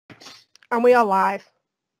And we are live.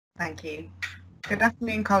 Thank you. Good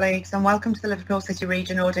afternoon, colleagues, and welcome to the Liverpool City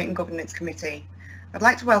Region Audit and Governance Committee. I'd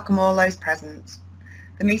like to welcome all those present.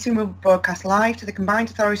 The meeting will broadcast live to the Combined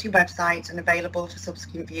Authority website and available for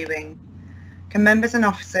subsequent viewing. Can members and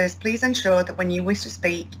officers please ensure that when you wish to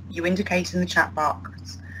speak, you indicate in the chat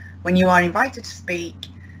box. When you are invited to speak,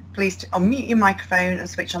 please unmute your microphone and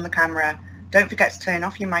switch on the camera. Don't forget to turn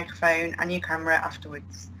off your microphone and your camera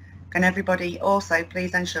afterwards. Can everybody also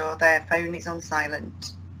please ensure their phone is on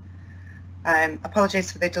silent?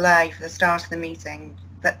 Apologies for the delay for the start of the meeting,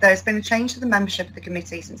 but there's been a change to the membership of the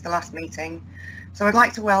committee since the last meeting. So I'd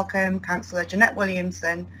like to welcome Councillor Jeanette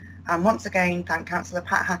Williamson and once again thank Councillor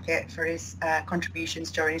Pat Hackett for his contributions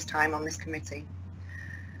during his time on this committee.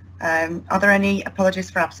 Are there any apologies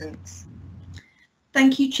for absence?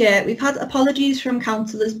 Thank you, Chair. We've had apologies from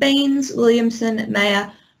Councillors Baines, Williamson, Mayer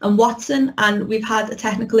and Watson, and we've had a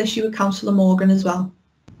technical issue with Councillor Morgan as well.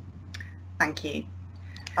 Thank you.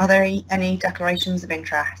 Are there any declarations of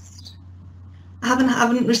interest? I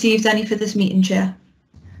haven't received any for this meeting, Chair.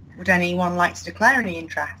 Would anyone like to declare any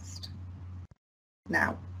interest?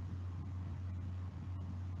 No.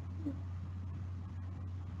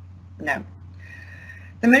 No.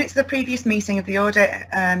 The minutes of the previous meeting of the Audit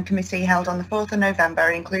Committee held on the 4th of November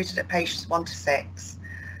are included at pages 1 to 6.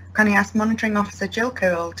 Can I ask Monitoring Officer Jill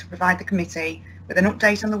Coole to provide the committee with an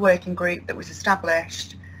update on the working group that was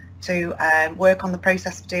established to work on the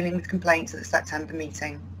process of dealing with complaints at the September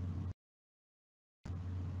meeting?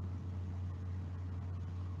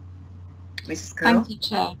 Mrs. Coole. Thank you,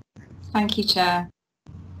 Chair. Thank you, Chair.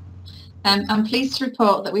 I'm pleased to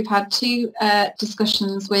report that we've had two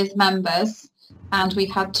discussions with members, and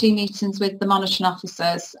we've had two meetings with the monitoring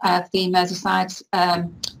officers of the Merseyside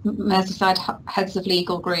Heads of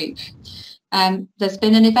Legal Group. There's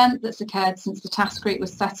been an event that's occurred since the task group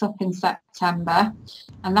was set up in September,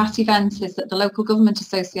 and that event is that the Local Government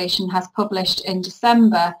Association has published in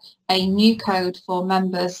December a new code for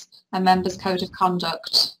members, a members' code of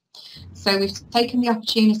conduct. So we've taken the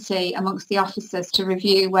opportunity amongst the officers to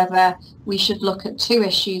review whether we should look at two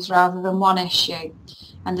issues rather than one issue.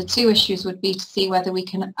 And the two issues would be to see whether we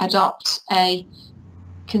can adopt a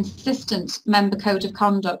consistent member code of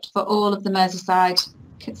conduct for all of the Merseyside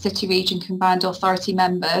City Region Combined Authority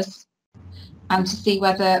members, and to see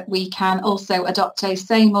whether we can also adopt a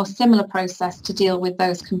same or similar process to deal with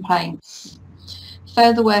those complaints.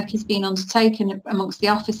 Further work is being undertaken amongst the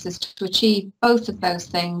officers to achieve both of those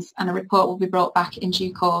things, and a report will be brought back in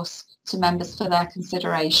due course to members for their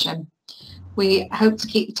consideration. We hope to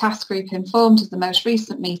keep the task group informed of the most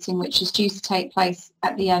recent meeting, which is due to take place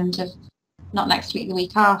at the end of, not next week, the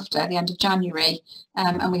week after, the end of January,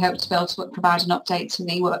 and we hope to be able to provide an update to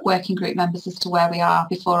the working group members as to where we are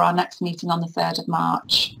before our next meeting on the 3rd of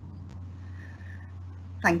March.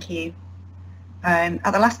 Thank you.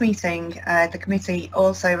 At the last meeting, the committee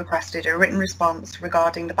also requested a written response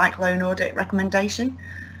regarding the bank loan audit recommendation.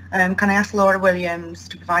 Can I ask Laura Williams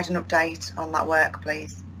to provide an update on that work,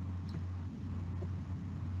 please?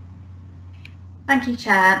 Thank you,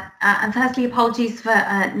 Chair. And firstly, apologies for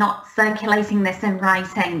not circulating this in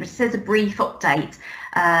writing, but this is a brief update,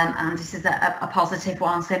 and this is a positive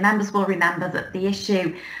one. So members will remember that the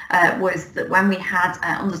issue was that when we had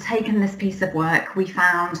undertaken this piece of work, we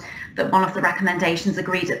found that one of the recommendations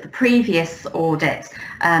agreed at the previous audit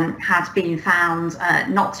had been found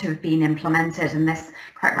not to have been implemented, and this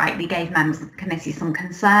quite rightly gave members of the committee some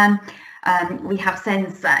concern. We have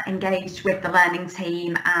since engaged with the learning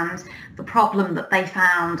team, and the problem that they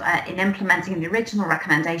found in implementing the original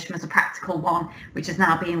recommendation was a practical one, which is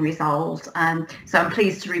now being resolved. So I'm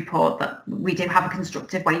pleased to report that we do have a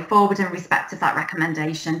constructive way forward in respect of that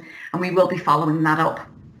recommendation, and we will be following that up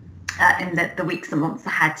in the weeks and months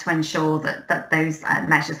ahead to ensure that those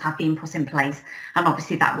measures have been put in place, and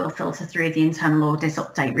obviously that will filter through the internal audit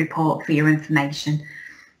update report for your information.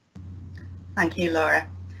 Thank you, Laura.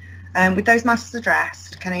 With those matters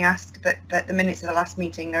addressed, can I ask that the minutes of the last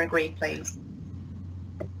meeting are agreed, please?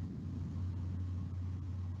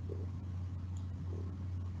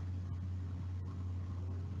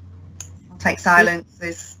 I'll take silence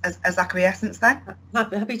as acquiescence then.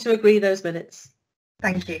 Happy to agree those minutes.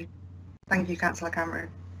 Thank you. Thank you, Councillor Cameron.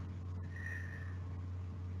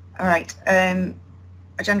 All right.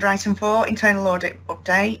 Agenda item 4, Internal Audit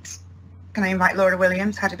Update. Can I invite Laura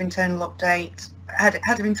Williams, Head of Internal Audit,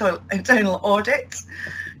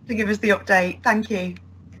 to give us the update? Thank you.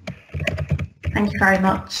 Thank you very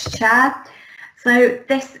much, Chair. So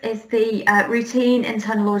this is the routine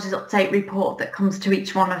internal audit update report that comes to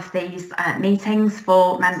each one of these meetings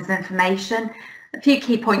for members' information. A few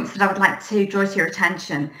key points that I would like to draw to your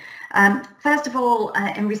attention. First of all,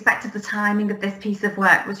 in respect of the timing of this piece of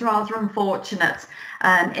work, was rather unfortunate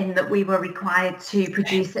in that we were required to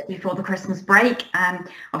produce it before the Christmas break,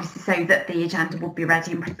 obviously so that the agenda would be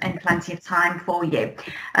ready in plenty of time for you.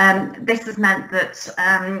 This has meant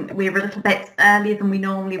that we were a little bit earlier than we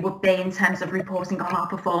normally would be in terms of reporting on our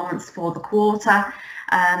performance for the quarter.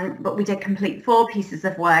 But we did complete 4 pieces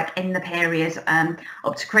of work in the period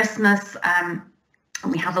up to Christmas. And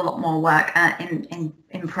we had a lot more work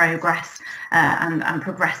in progress and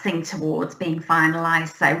progressing towards being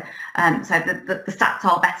finalised. So the stats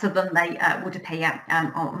are better than they would appear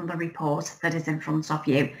on the report that is in front of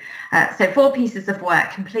you. So 4 pieces of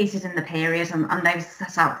work completed in the period, and those are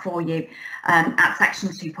set out for you at section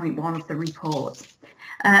 2.1 of the report.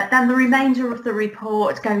 Then the remainder of the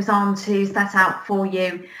report goes on to set out for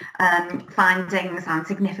you findings and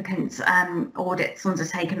significant audits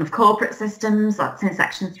undertaken of corporate systems. That's in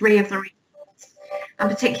section 3 of the report. And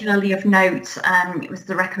particularly of note, it was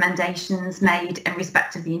the recommendations made in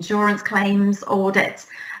respect of the insurance claims audit,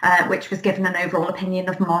 which was given an overall opinion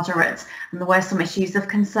of moderate. And there were some issues of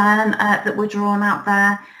concern that were drawn out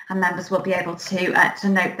there, and members will be able to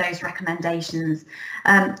note those recommendations.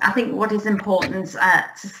 I think what is important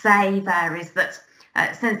to say there is that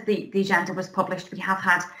since the agenda was published, we have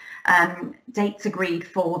had dates agreed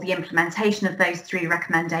for the implementation of those 3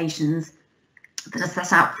 recommendations that are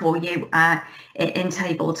set out for you in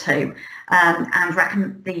table 2,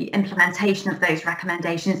 and the implementation of those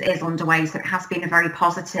recommendations is underway, so it has been a very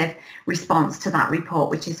positive response to that report,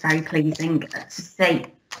 which is very pleasing to see.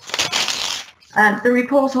 The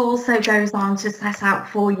report also goes on to set out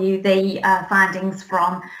for you the findings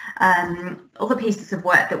from other pieces of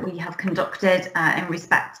work that we have conducted in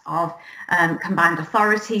respect of combined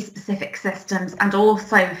authority specific systems, and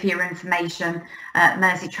also, for your information,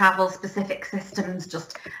 Mersey travel specific systems,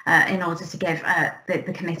 just in order to give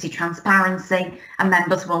the committee transparency, and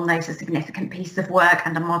members will note a significant piece of work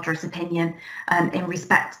and a moderate opinion in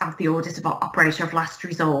respect of the audit of operator of last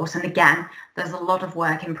resort. And again, there's a lot of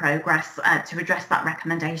work in progress to address that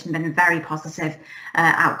recommendation, been a very positive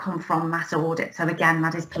outcome from that audit. So again,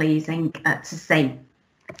 that is pleasing to see.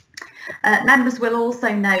 Members will also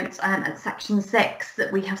note at section 6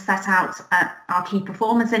 that we have set out our key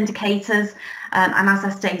performance indicators, and as I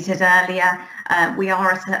stated earlier, we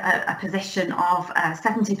are at a position of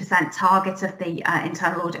 70% target of the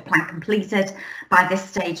internal audit plan completed by this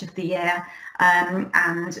stage of the year,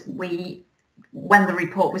 and when the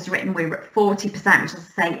report was written, we were at 40%, which,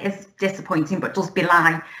 as I say, is disappointing, but does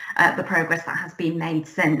belie the progress that has been made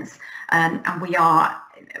since. And we are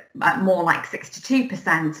more like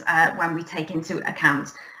 62% when we take into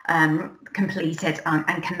account completed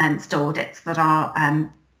and commenced audits that are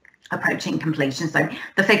approaching completion. So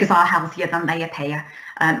the figures are healthier than they appear,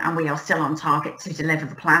 and we are still on target to deliver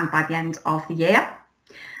the plan by the end of the year.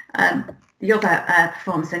 The other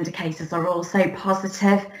performance indicators are also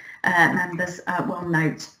positive, members will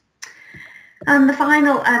note. And the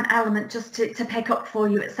final element, just to pick up for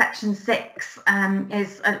you at section 6,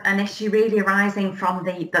 is an issue really arising from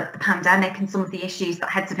the pandemic and some of the issues that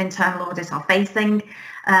heads of internal audit are facing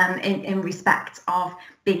in respect of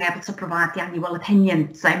being able to provide the annual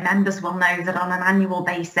opinion. So members will know that on an annual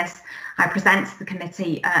basis, I present to the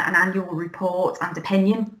committee an annual report and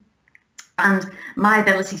opinion. And my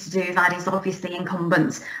ability to do that is obviously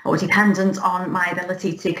incumbent or dependent on my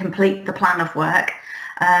ability to complete the plan of work.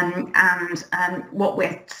 What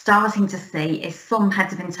we're starting to see is some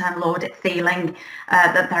heads of internal audit feeling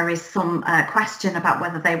that there is some question about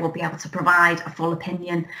whether they will be able to provide a full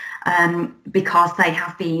opinion because they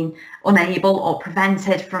have been unable or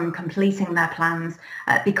prevented from completing their plans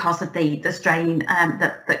because of the strain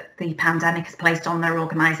that the pandemic has placed on their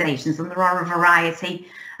organisations. And there are a variety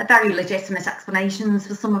of very legitimate explanations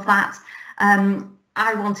for some of that.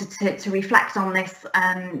 I wanted to reflect on this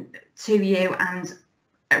to you and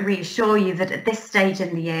reassure you that at this stage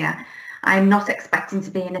in the year, I'm not expecting to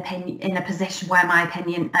be in a position where my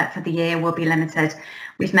opinion for the year will be limited.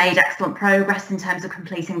 We've made excellent progress in terms of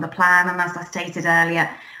completing the plan, and as I stated earlier,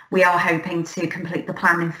 we are hoping to complete the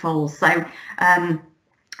plan in full. So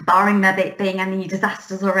barring there being any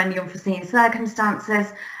disasters or any unforeseen circumstances,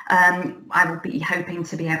 I will be hoping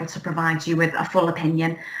to be able to provide you with a full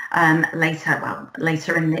opinion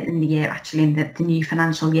later in the year, actually in the new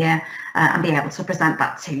financial year, and be able to present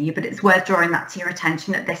that to you. But it's worth drawing that to your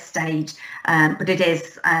attention at this stage. But it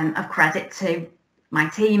is of credit to my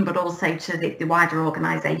team, but also to the wider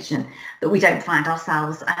organisation, that we don't find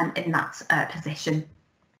ourselves in that position.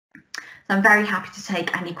 So I'm very happy to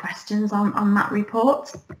take any questions on that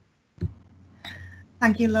report.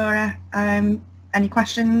 Thank you, Laura. Any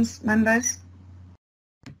questions, members?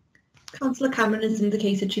 Councillor Cameron has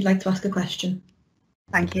indicated she'd like to ask a question.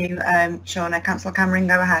 Thank you, Shauna. Councillor Cameron,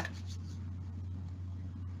 go ahead.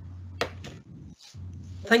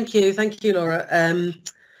 Thank you, Laura.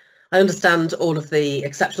 I understand all of the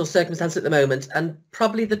exceptional circumstances at the moment, and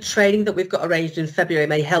probably the training that we've got arranged in February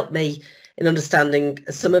may help me in understanding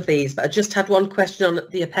some of these. But I just had one question on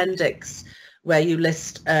the appendix where you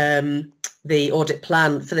list the audit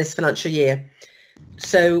plan for this financial year.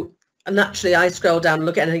 So naturally, I scroll down and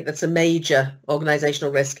look at anything that's a major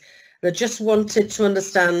organisational risk. And I just wanted to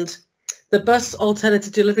understand the bus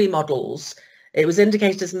alternative delivery models. It was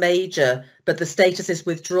indicated as major, but the status is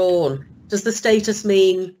withdrawn. Does the status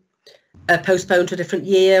mean postponed to a different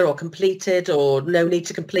year, or completed, or no need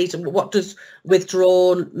to complete? And what does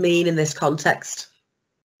withdrawn mean in this context?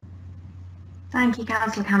 Thank you,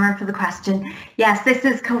 Councillor Cameron, for the question. Yes, this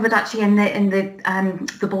is covered actually in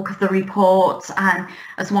the bulk of the report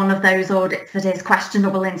as one of those audits that is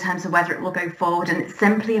questionable in terms of whether it will go forward, and it's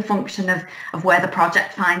simply a function of where the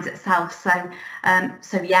project finds itself.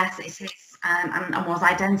 So yes, it is. And was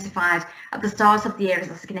identified at the start of the year as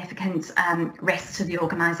a significant risk to the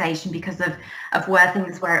organisation because of where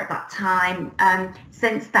things were at that time.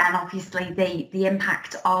 Since then, obviously, the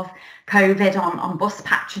impact of COVID on bus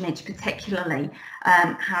patronage particularly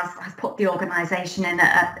has put the organisation in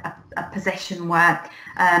a position where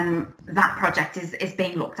that project is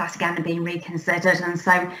being looked at again and being reconsidered. And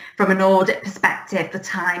so from an audit perspective, the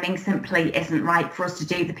timing simply isn't right for us to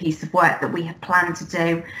do the piece of work that we had planned to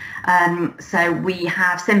do. So we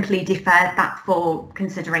have simply deferred that for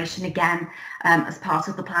consideration again as part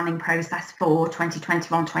of the planning process for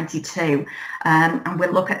 2021-22, and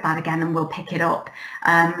we'll look at that again and we'll pick it up.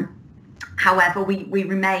 However, we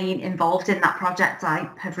remain involved in that project. I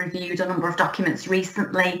have reviewed a number of documents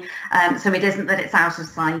recently, so it isn't that it's out of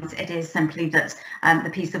sight, it is simply that the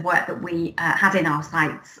piece of work that we had in our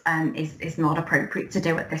sights is not appropriate to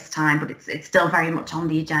do at this time, but it's still very much on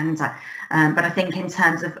the agenda. But I think in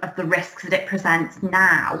terms of the risks that it presents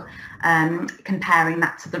now, comparing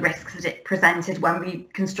that to the risks that it presented when we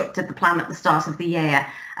constructed the plan at the start of the year,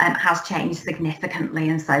 has changed significantly,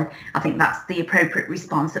 and so I think that's the appropriate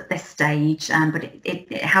response at this stage. But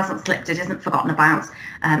it hasn't slipped, it isn't forgotten about,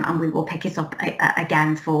 and we will pick it up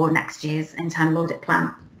again for next year's internal audit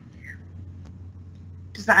plan.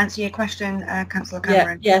 Does that answer your question, Councillor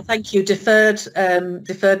Cameron? Yeah, thank you. Deferred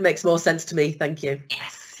makes more sense to me. Thank you.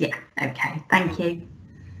 Yes, yeah, okay, thank you.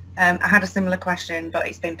 I had a similar question, but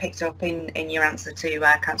it's been picked up in your answer to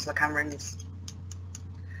Councillor Cameron's.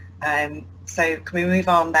 So can we move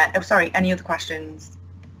on then? Oh, sorry, any other questions?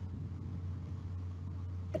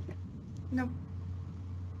 No.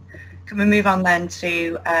 Can we move on then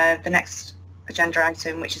to the next agenda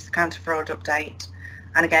item, which is the counter fraud update?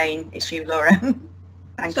 And again, it's you, Laura.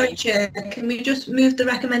 Sorry, Chair, can we just move the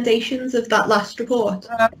recommendations of that last report?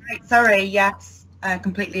 Right, sorry, yes,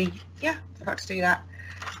 completely, yeah, forgot to do that.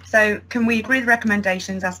 So can we agree the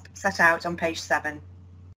recommendations as set out on page 7?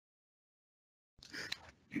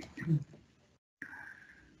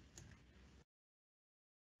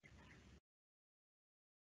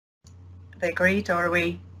 Are they agreed, or are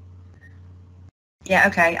we? Yeah,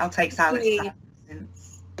 okay, I'll take silence.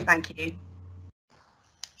 Thank you.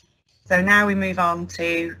 So now we move on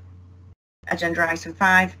to agenda item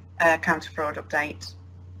 5, counter fraud update.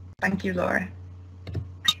 Thank you, Laura.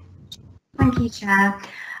 Thank you, Chair.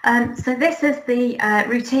 So this is the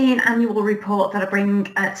routine annual report that I bring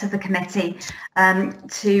to the committee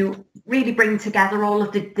to really bring together all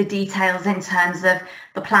of the details in terms of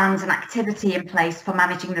the plans and activity in place for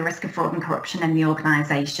managing the risk of fraud and corruption in the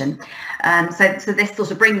organisation. So this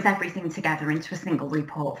sort of brings everything together into a single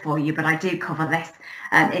report for you, but I do cover this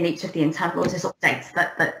in each of the internal audit updates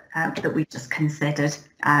that we've just considered.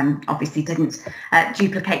 Obviously didn't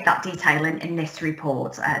duplicate that detail in this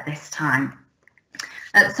report this time.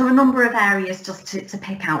 So a number of areas just to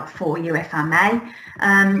pick out for you, if I may.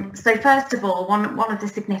 So first of all, one of the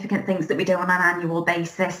significant things that we do on an annual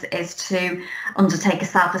basis is to undertake a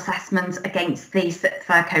self-assessment against the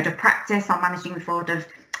CITFA Code of Practice on managing the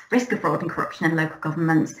risk of fraud and corruption in local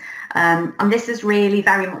governments. And this is really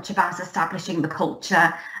very much about establishing the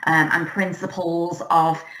culture and principles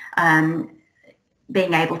of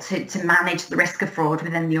being able to manage the risk of fraud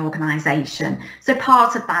within the organisation. So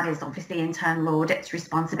part of that is obviously internal audit's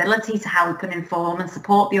responsibility to help and inform and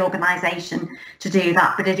support the organisation to do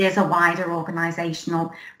that, but it is a wider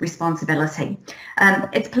organisational responsibility.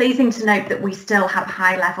 It's pleasing to note that we still have a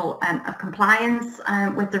high level of compliance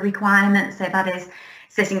with the requirements, so that is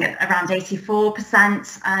sitting at around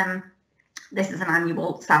 84%. This is an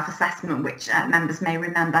annual self-assessment which members may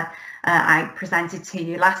remember I presented to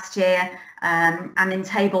you last year, And in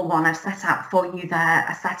table 1, I've set out for you there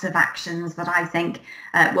a set of actions that I think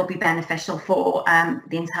will be beneficial for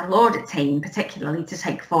the internal audit team, particularly to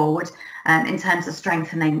take forward in terms of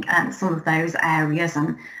strengthening some of those areas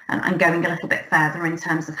and going a little bit further in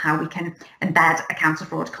terms of how we can embed a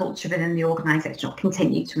counter-fraud culture within the organisation, or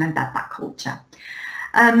continue to embed that culture.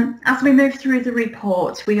 As we move through the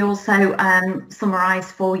report, we also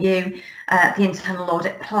summarise for you the Internal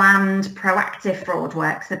Audit Planned proactive fraud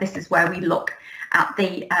work. So this is where we look at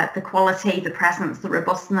the quality, the presence, the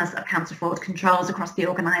robustness of counter-fraud controls across the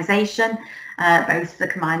organisation, both the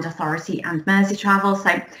Combined Authority and Merseytravel.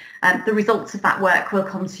 So the results of that work will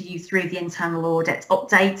come to you through the Internal Audit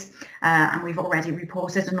update, and we've already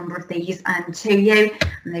reported a number of these to you,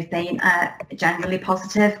 and they've been generally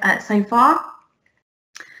positive so far.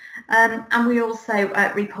 And we also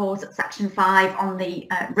report at section 5 on the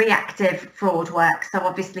reactive fraud work. So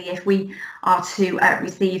obviously if we are to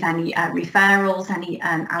receive any referrals, any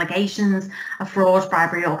allegations of fraud,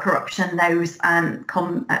 bribery or corruption, those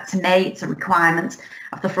come to me. It's a requirement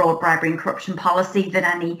of the fraud, bribery and corruption policy that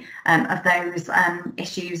any of those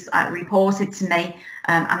issues are reported to me,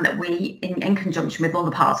 and that we, in conjunction with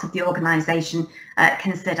other parts of the organisation,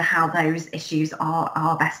 consider how those issues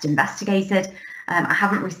are best investigated. I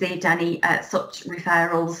haven't received any such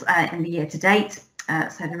referrals in the year to date,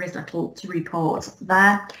 so there is little to report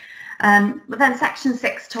there. But then section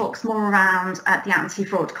 6 talks more around the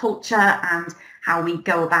anti-fraud culture and how we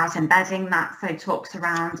go about embedding that. So it talks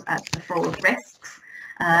around the fraud risks,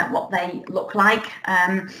 what they look like,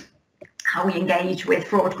 how we engage with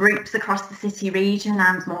fraud groups across the city region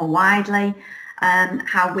and more widely,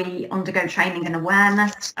 how we undergo training and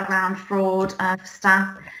awareness around fraud for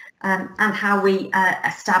staff, and how we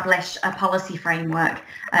establish a policy framework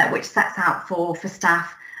which sets out for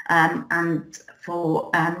staff and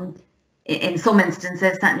for, in some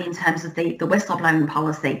instances, certainly in terms of the whistleblowing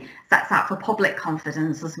policy, sets out for public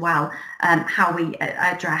confidence as well, how we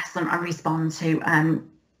address and respond to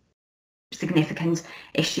significant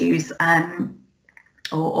issues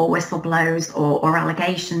or whistleblows or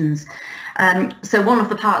allegations. So one of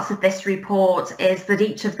the parts of this report is that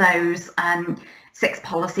each of those 6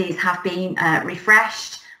 policies have been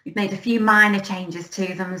refreshed. We've made a few minor changes to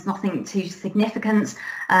them. There's nothing too significant,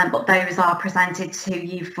 but those are presented to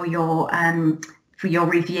you for your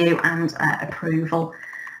review and approval,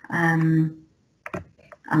 and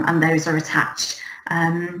those are attached.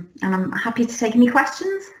 And I'm happy to take any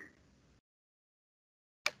questions.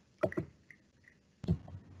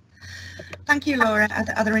 Thank you, Laura.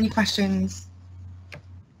 Are there any questions?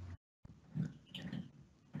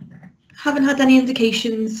 Haven't had any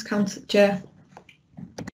indications, Councillor Chair.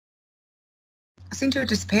 I seem to have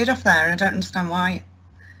disappeared off there and I don't understand why.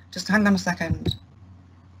 Just hang on a second.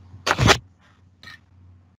 Does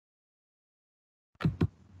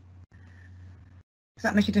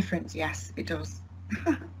that make a difference? Yes, it does.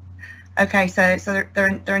 Okay, so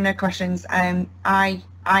there are no questions. I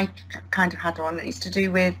kind of had one. It's to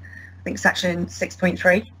do with, I think, section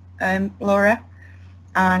 6.3, Laura,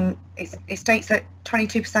 and it states that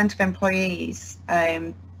 22% of employees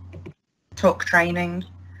took training.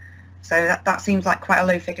 So that seems like quite a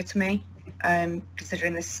low figure to me,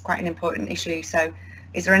 considering this is quite an important issue. So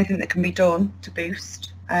is there anything that can be done to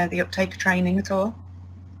boost the uptake of training at all?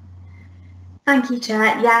 Thank you,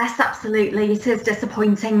 Chair. Yes, absolutely. It is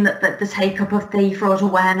disappointing that the take-up of the fraud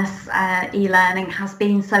awareness e-learning has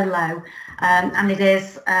been so low, and it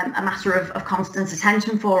is a matter of constant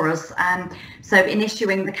attention for us. So in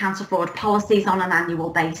issuing the counter-fraud policies on an annual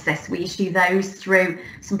basis, we issue those through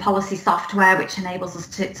some policy software which enables us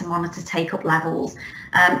to monitor take-up levels.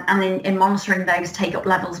 And in monitoring those take-up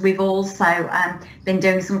levels, we've also been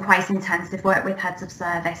doing some quite intensive work with heads of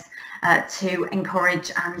service to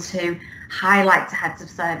encourage and to highlight to heads of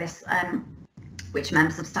service which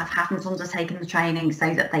members of staff haven't undertaken the training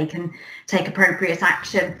so that they can take appropriate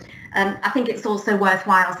action. I think it's also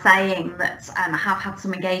worthwhile saying that I have had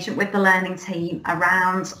some engagement with the learning team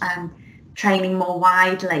around training more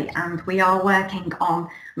widely, and we are working on,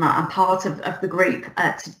 and I'm part of the group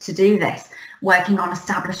to do this, working on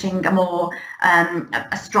establishing a more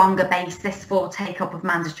a stronger basis for take up of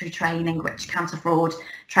mandatory training, which counter-fraud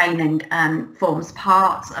training forms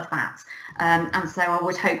part of that. And so I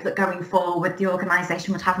would hope that going forward the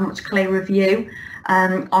organisation would have a much clearer view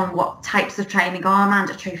on what types of training are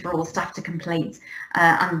mandatory for all staff to complete,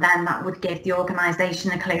 and then that would give the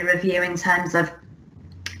organisation a clearer view in terms of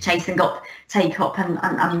chasing up take up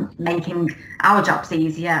and making our jobs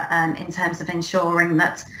easier in terms of ensuring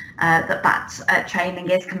that that training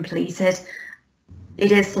is completed.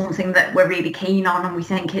 it is something that we're really keen on, and we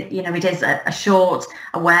think it is a short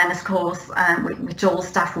awareness course which all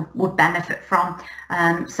staff would benefit from.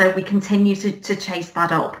 So we continue to chase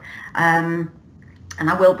that up. And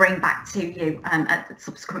I will bring back to you at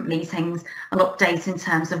subsequent meetings an update in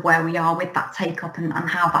terms of where we are with that take-up and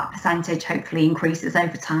how that percentage hopefully increases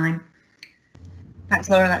over time. Thanks,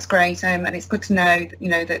 Laura. That's great, and it's good to know,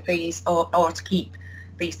 that these or to keep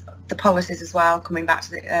the policies as well coming back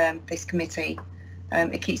to this committee.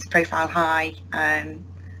 It keeps the profile high,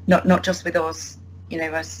 not just with us,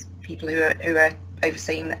 as people who are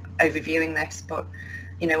overviewing this, but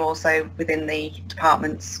also within the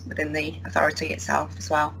departments, within the authority itself as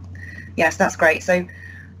well. Yes, that's great. So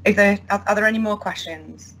are there any more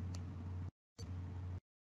questions?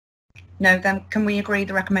 No, then can we agree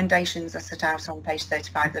the recommendations are set out on page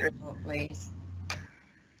 35 of the report, please?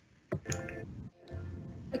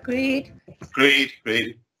 Agreed. Agreed.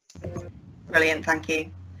 Brilliant, thank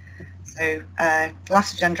you. So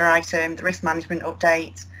last agenda item, the risk management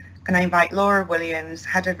update. Can I invite Laura Williams,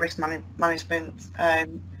 Head of Risk Management,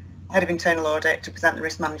 Head of Internal Audit, to present the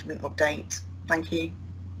risk management update. Thank you.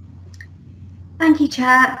 Thank you,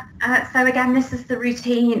 Chair. So again, this is the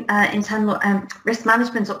routine internal risk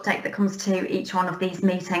management update that comes to each one of these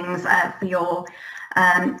meetings for your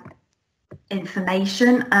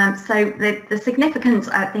information. So the significant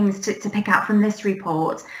things to pick out from this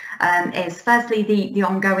report is firstly the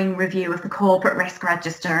ongoing review of the corporate risk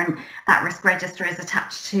register, and that risk register is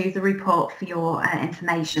attached to the report for your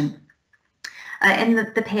information. In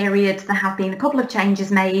the period, there have been a couple of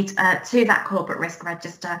changes made to that corporate risk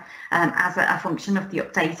register as a function of the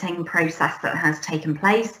updating process that has taken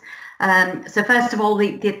place. So first of all,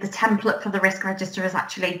 the template for the risk register has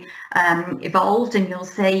actually evolved, and you'll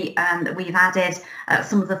see that we've added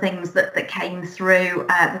some of the things that came through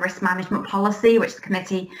the risk management policy, which the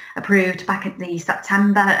committee approved back at the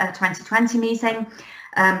September 2020 meeting.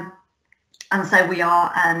 And so we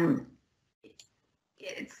are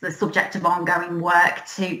it's the subject of ongoing work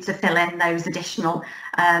to fill in those additional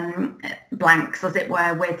blanks, as it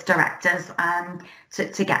were, with directors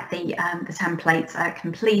to get the template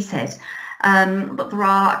completed. But there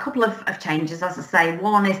are a couple of changes, as I say.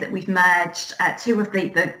 One is that we've merged two of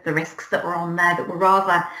the risks that were on there that were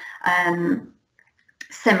rather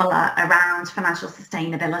similar around financial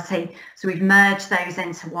sustainability. So we've merged those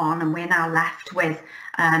into one, and we're now left with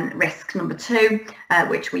risk number 2,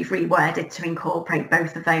 which we've reworded to incorporate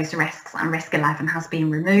both of those risks, and risk 11 has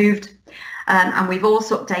been removed. And we've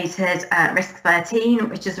also updated risk 13,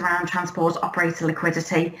 which is around transport operator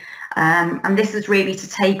liquidity. And this is really to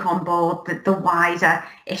take on board the wider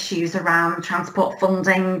issues around transport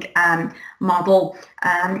funding model,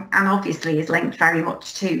 and obviously is linked very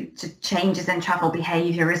much to changes in travel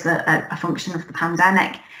behaviour as a function of the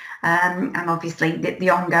pandemic. And obviously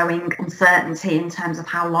the ongoing uncertainty in terms of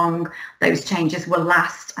how long those changes will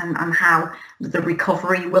last, and how the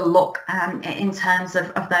recovery will look in terms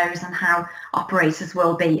of those, and how operators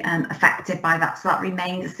will be affected by that. So that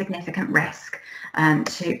remains a significant risk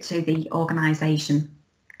to the organisation.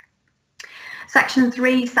 Section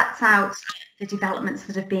 3 sets out the developments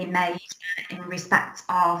that have been made in respect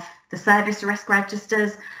of the service risk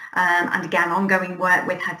registers, and again ongoing work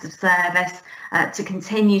with heads of service to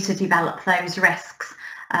continue to develop those risks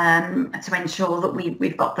to ensure that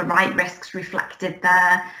we've got the right risks reflected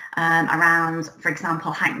there around, for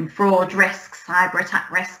example, heightened fraud risks, cyber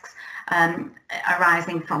attack risks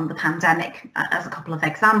arising from the pandemic, as a couple of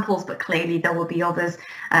examples, but clearly there will be others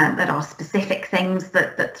that are specific things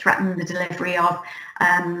that threaten the delivery of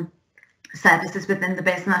services within the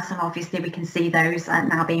business, and obviously we can see those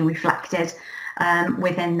now being reflected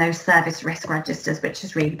within those service risk registers, which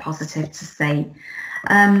is really positive to see.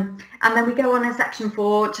 And then we go on in section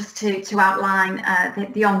 4 just to outline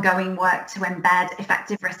the ongoing work to embed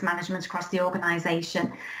effective risk management across the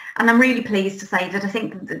organisation. And I'm really pleased to say that I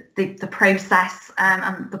think the process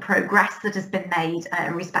and the progress that has been made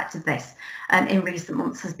in respect of this in recent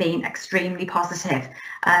months has been extremely positive.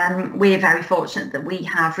 We're very fortunate that we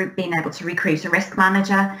have been able to recruit a risk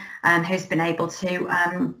manager who's been able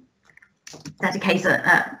to dedicate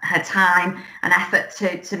her time and effort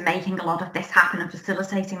to making a lot of this happen and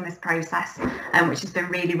facilitating this process, which has been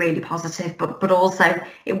really, really positive. But also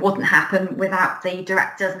it wouldn't happen without the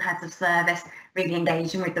directors and heads of service really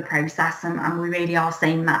engaging with the process, and we really are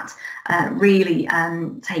seeing that really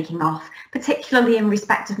taking off, particularly in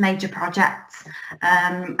respect of major projects.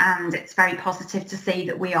 And it's very positive to see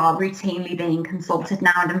that we are routinely being consulted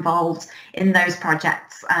now and involved in those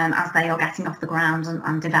projects as they are getting off the ground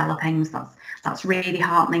and developing. So that's really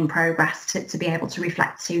heartening progress to be able to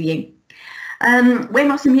reflect to you. We're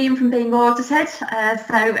not immune from being audited, so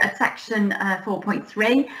at section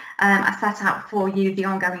 4.3 I set out for you the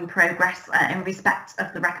ongoing progress in respect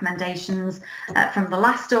of the recommendations from the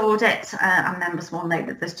last audit, and members will note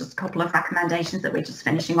that there's just a couple of recommendations that we're just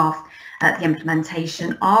finishing off the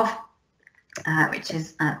implementation of, which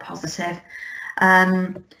is positive.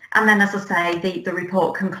 And then, as I say, the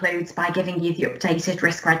report concludes by giving you the updated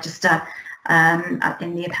risk register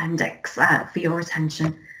in the appendix for your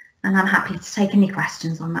attention. And I'm happy to take any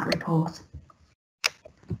questions on that report.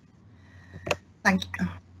 Thank you.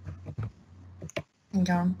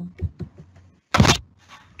 John.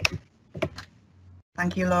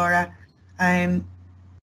 Thank you, Laura. Any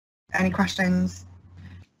questions?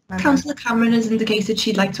 Councillor Cameron has indicated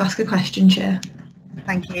she'd like to ask a question, Chair.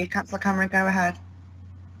 Thank you. Councillor Cameron, go ahead.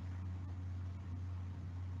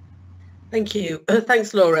 Thank you.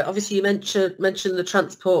 Thanks, Laura. Obviously, you mentioned the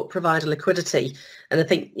transport provider liquidity, and I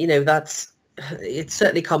think, you know, it's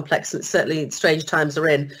certainly complex and it's certainly strange times are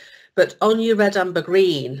in. But on your red, amber,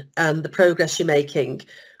 green and the progress you're making,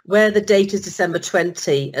 where the date is December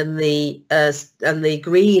 20 and the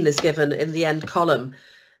green is given in the end column,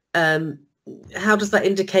 how does that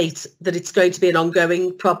indicate that it's going to be an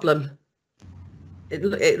ongoing problem?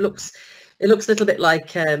 It looks a little bit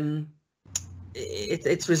like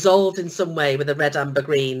it's resolved in some way with a red, amber,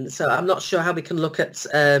 green. So I'm not sure how we can look at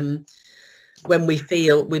when we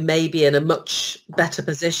feel we may be in a much better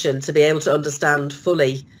position to be able to understand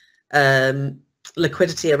fully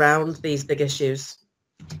liquidity around these big issues.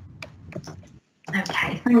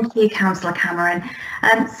 Okay, thank you, Councillor Cameron.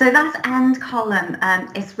 So that end column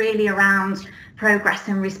is really around progress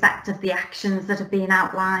in respect of the actions that have been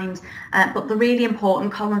outlined, but the really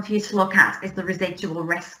important column for you to look at is the residual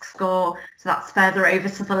risk score. So that's further over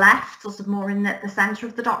to the left, sort of more in the centre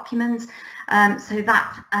of the document. So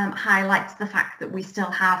that highlights the fact that we still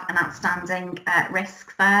have an outstanding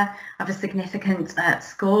risk there of a significant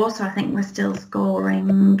score. So I think we're still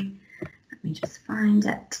scoring, let me just find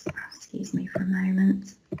it, excuse me for a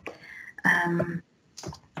moment.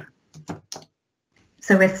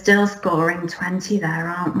 So we're still scoring 20 there,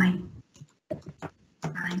 aren't we?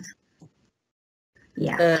 Right.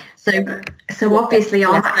 Yeah. So obviously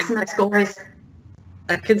our maximum score is.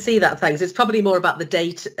 I can see that, thanks. It's probably more about the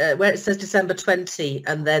date where it says December 20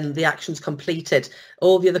 and then the actions completed.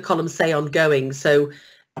 All the other columns say ongoing. So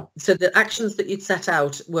the actions that you'd set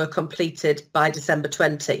out were completed by December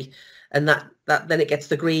 20, and that then it gets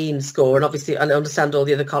the green score. And obviously, I understand all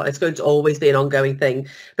the other columns. It's going to always be an ongoing thing,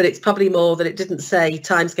 but it's probably more that it didn't say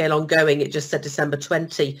timescale ongoing. It just said December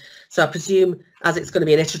 20. So I presume as it's going to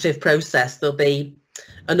be an iterative process, there'll be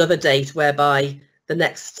another date whereby the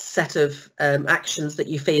next set of actions that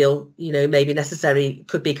you feel, you know, may be necessary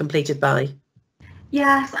could be completed by.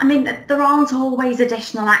 Yes, I mean, there aren't always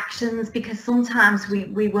additional actions, because sometimes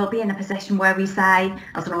we will be in a position where we say,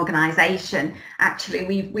 as an organisation,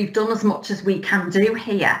 actually we've done as much as we can do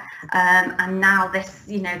here, and now this,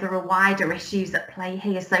 you know, there are wider issues at play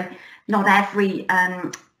here. So not every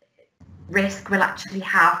risk will actually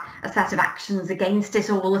have a set of actions against it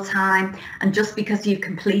all the time, and just because you've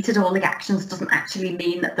completed all the actions doesn't actually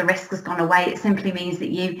mean that the risk has gone away. It simply means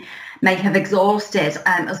that you may have exhausted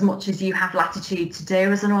as much as you have latitude to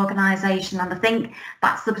do as an organisation. And I think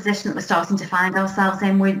that's the position that we're starting to find ourselves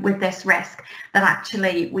in with this risk, that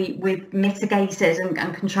actually we've mitigated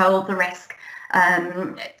and controlled the risk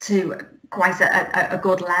to quite a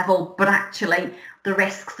good level, but actually the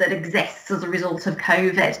risks that exist as a result of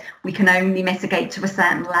COVID, we can only mitigate to a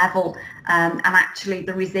certain level, and actually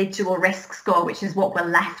the residual risk score, which is what we're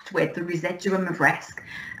left with, the residuum of risk,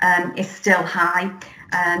 is still high.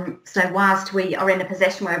 So whilst we are in a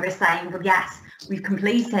position where we're saying, well, yes, we've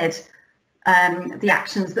completed the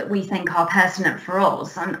actions that we think are pertinent for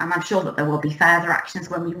us, and I'm sure that there will be further actions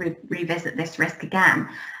when we revisit this risk again,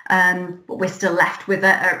 but we're still left with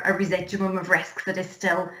a residuum of risk that is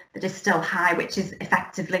still high, which is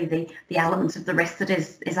effectively the element of the risk that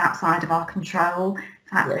is outside of our control.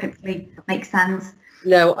 If that hopefully makes sense.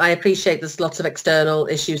 No, I appreciate there's lots of external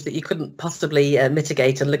issues that you couldn't possibly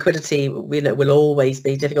mitigate, and liquidity, you know, will always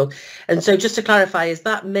be difficult. And so, just to clarify, is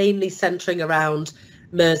that mainly centering around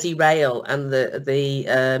Merseyrail and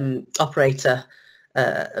the operator,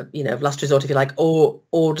 you know, of last resort, if you like,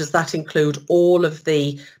 or does that include all of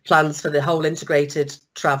the plans for the whole integrated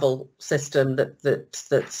travel system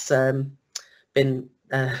that's been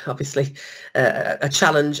obviously a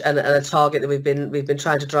challenge and a target that we've been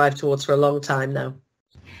trying to drive towards for a long time now?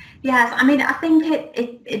 Yes, I mean, I think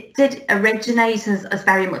it did originate as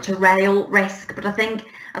very much a rail risk, but I think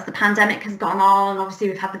as the pandemic has gone on, obviously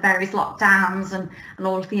we've had the various lockdowns and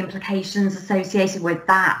all of the implications associated with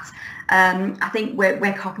that. I think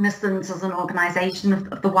we're cognizant as an organisation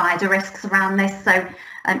of the wider risks around this. So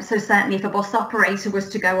certainly if a bus operator was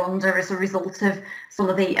to go under as a result of some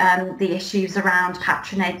of the issues around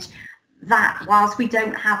patronage, that whilst we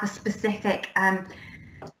don't have a specific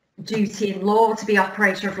duty in law to be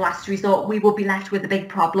operator of last resort, we will be left with a big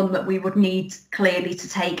problem that we would need clearly to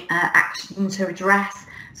take action to address.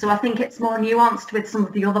 So I think it's more nuanced with some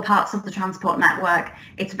of the other parts of the transport network.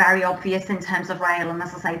 It's very obvious in terms of rail, and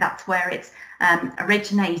as I say, that's where it's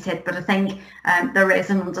originated. But I think there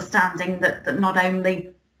is an understanding that not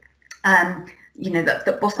only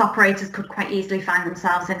that bus operators could quite easily find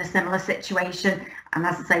themselves in a similar situation, and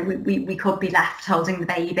as I say, we could be left holding the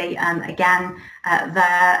baby again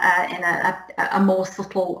there in a more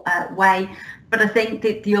subtle way. But I think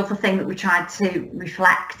the other thing that we tried to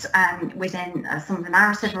reflect within some of the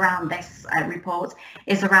narrative around this report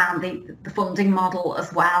is around the funding model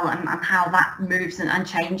as well, and how that moves and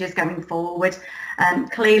changes going forward.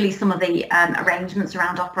 Clearly some of the arrangements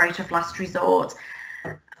around operator of last resort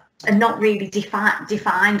are not really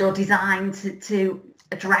defined or designed to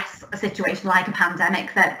address a situation like a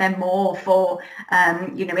pandemic. That they're more for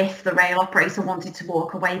if the rail operator wanted to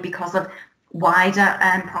walk away because of wider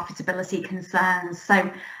profitability concerns,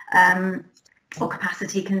 or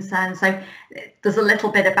capacity concerns. So there's a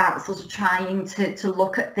little bit about sort of trying to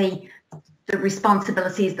look at the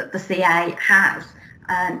responsibilities that the CA has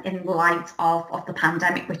in light of the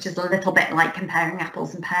pandemic, which is a little bit like comparing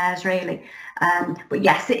apples and pears, really. But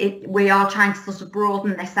yes, we are trying to sort of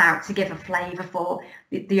broaden this out to give a flavour for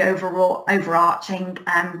the overall overarching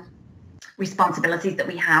responsibilities that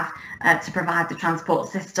we have to provide the transport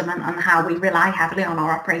system, and how we rely heavily on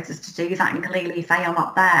our operators to do that. And clearly, if they are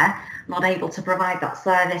not there, not able to provide that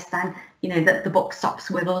service, then the buck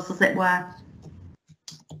stops with us, as it were.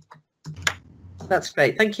 That's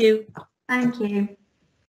great. Thank you. Thank you.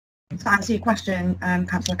 To answer your question,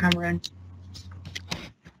 Councillor Cameron.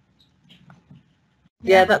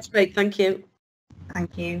 Yeah, that's great. Thank you.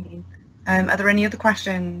 Thank you. Are there any other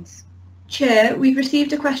questions? Chair, we've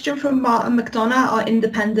received a question from Martin McDonough, our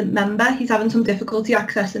independent member. He's having some difficulty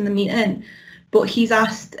accessing the meeting, but he's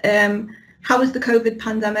asked, how has the COVID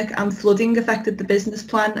pandemic and flooding affected the business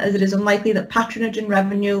plan, as it is unlikely that patronage and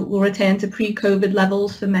revenue will return to pre-COVID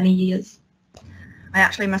levels for many years? I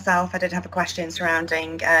did have a question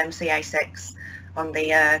surrounding CA6 on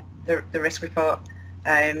the risk report.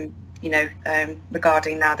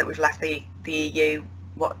 Regarding now that we've left the EU,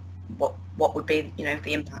 what would be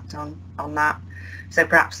the impact on that? So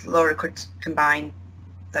perhaps Laura could combine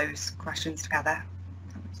those questions together.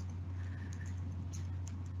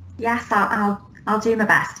 Yes, I'll do my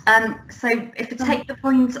best. So if I take the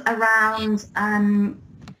point around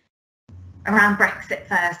Brexit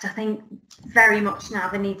first, I think very much now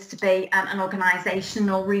there needs to be an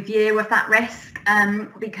organisational review of that risk,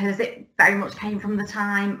 because it very much came from the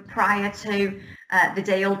time prior to the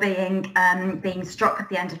deal being struck at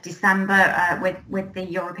the end of December with the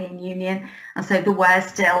European Union, and so there were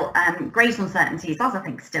still great uncertainties, as I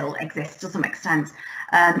think still exist to some extent,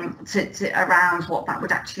 to around what that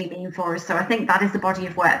would actually mean for us. So I think that is the body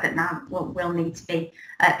of work that now will need to be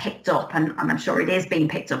picked up, and I'm sure it is being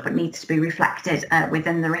picked up, but needs to be reflected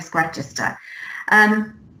within the risk register.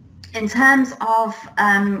 In terms of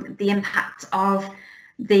the impact of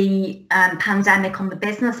the pandemic on the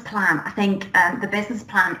business plan, I think the business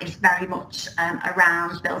plan is very much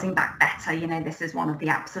around building back better. This is one of the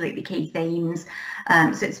absolutely key themes.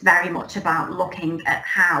 So it's very much about looking at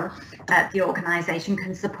how the organisation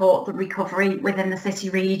can support the recovery within the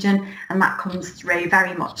city region, and that comes through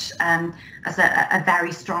very much as a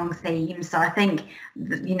very strong theme. So I think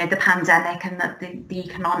the pandemic and the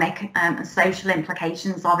economic and social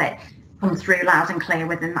implications of it come through loud and clear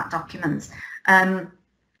within that document.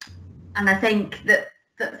 And I think that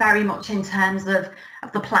very much in terms of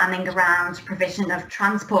the planning around provision of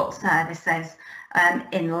transport services,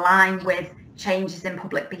 in line with changes in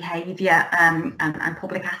public behaviour and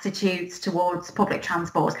public attitudes towards public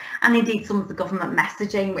transport, and indeed some of the government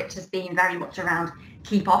messaging, which has been very much around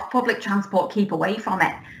keep off public transport, keep away from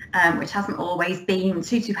it, which hasn't always been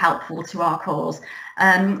too helpful to our cause.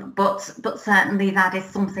 But certainly that is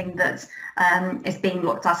something that is being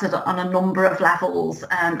looked at on a number of levels,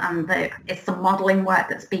 and there is some modelling work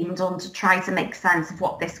that's being done to try to make sense of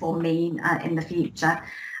what this will mean in the future.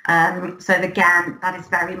 So again, that is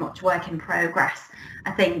very much work in progress.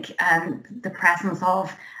 I think the presence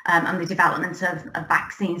of and the development of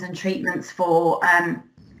vaccines and treatments for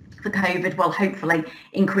for COVID will hopefully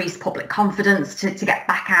increase public confidence to get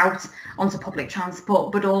back out onto public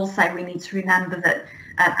transport, but also we need to remember that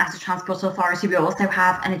as a transport authority we also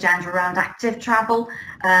have an agenda around active travel,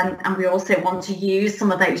 and we also want to use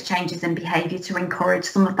some of those changes in behaviour to encourage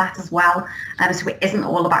some of that as well. So it isn't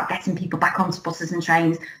all about getting people back onto buses and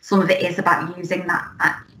trains, some of it is about using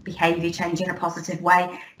that behaviour change in a positive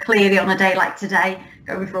way. Clearly on a day like today,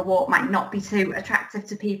 going for a walk might not be too attractive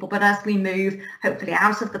to people, but as we move hopefully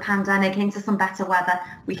out of the pandemic into some better weather,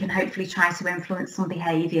 we can hopefully try to influence some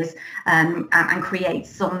behaviours and create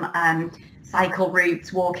some cycle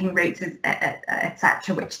routes, walking routes,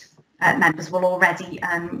 etc., which members will already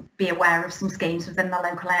be aware of some schemes within the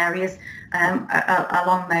local areas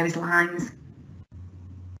along those lines.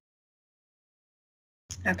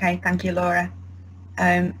 Okay, thank you, Laura.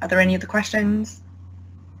 Are there any other questions?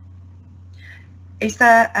 Is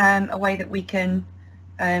there a way that we can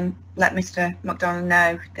let Mr. McDonald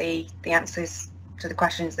know the answers to the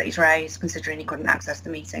questions that he's raised, considering he couldn't access the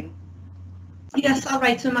meeting? Yes, I'll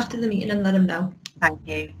write to him after the meeting and let him know. Thank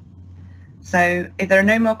you. So if there are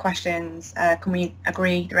no more questions, can we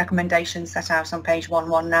agree the recommendations set out on page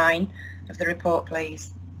 119 of the report,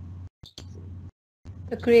 please?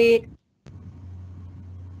 Agreed.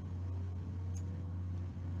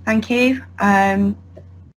 Thank you. Can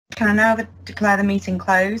I now declare the meeting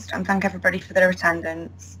closed and thank everybody for their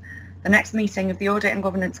attendance. The next meeting of the Audit and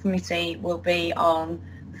Governance Committee will be on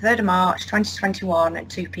the 3rd of March 2021 at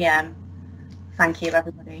 2 p.m. Thank you,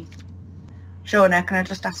 everybody. Shauna, can I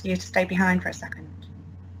just ask you to stay behind for a second?